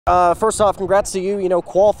First off, congrats to you. You know,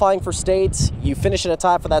 qualifying for state, you finished in a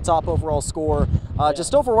tie for that top overall score.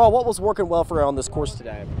 Just overall, what was working well for you on this course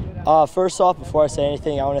today? First off, before I say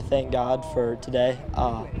anything, I want to thank God for today.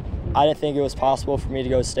 I didn't think it was possible for me to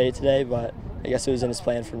go to state today, but I guess it was in His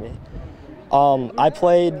plan for me. I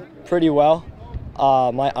played pretty well.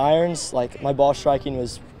 My irons, like my ball striking,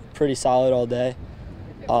 was pretty solid all day.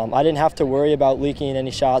 I didn't have to worry about leaking any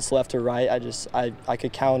shots left or right. I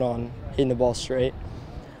could count on hitting the ball straight.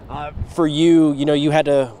 For you, you know, you had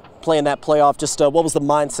to play in that playoff. Just what was the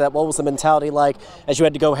mindset? What was the mentality like as you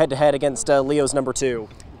had to go head-to-head against Leo's number 2?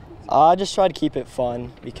 I just tried to keep it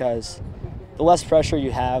fun because the less pressure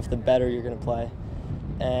you have, the better you're going to play.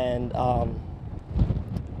 And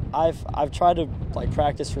I've tried to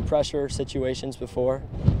practice for pressure situations before,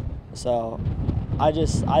 so I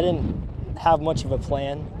didn't have much of a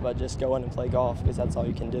plan, but just go in and play golf because that's all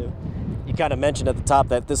you can do. You kind of mentioned at the top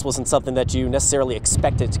that this wasn't something that you necessarily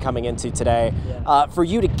expected coming into today. Yeah. For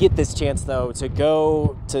you to get this chance, though, to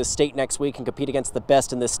go to state next week and compete against the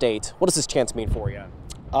best in this state, what does this chance mean for you?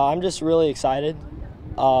 I'm just really excited.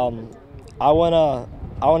 I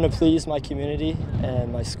wanna please my community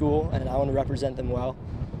and my school, and I want to represent them well.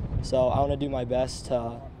 So I want to do my best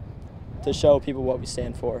to show people what we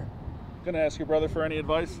stand for. Gonna ask your brother for any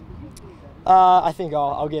advice? I think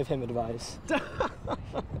I'll give him advice.